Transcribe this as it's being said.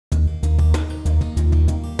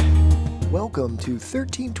Welcome to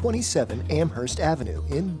 1327 Amherst Avenue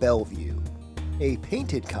in Bellevue, a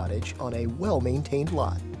painted cottage on a well-maintained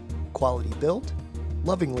lot, quality built,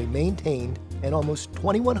 lovingly maintained, and almost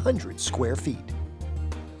 2,100 square feet.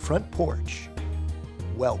 Front porch,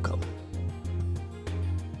 welcome.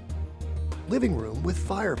 Living room with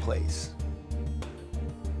fireplace.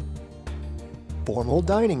 Formal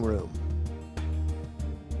dining room.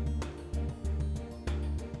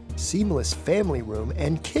 Seamless family room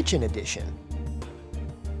and kitchen addition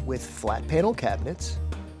with flat panel cabinets,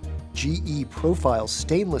 GE profile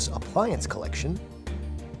stainless appliance collection,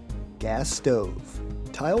 gas stove,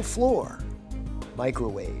 tile floor,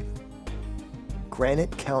 microwave,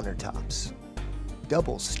 granite countertops,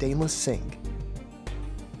 double stainless sink,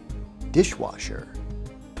 dishwasher,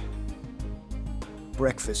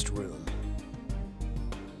 breakfast room,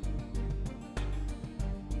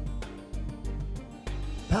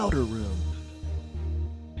 powder room,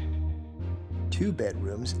 2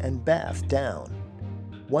 bedrooms and bath down.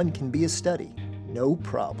 One can be a study, no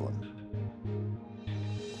problem.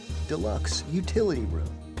 Deluxe utility room.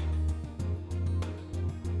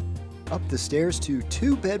 Up the stairs to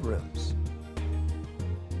 2 bedrooms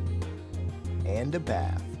and a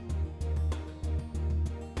bath.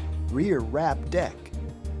 Rear wrap deck,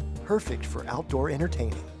 perfect for outdoor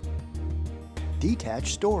entertaining.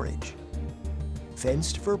 Detached storage.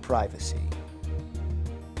 Fenced for privacy.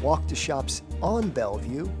 Walk to shops on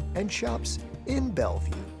Bellevue and shops in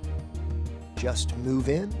Bellevue. Just move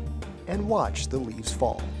in and watch the leaves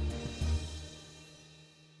fall.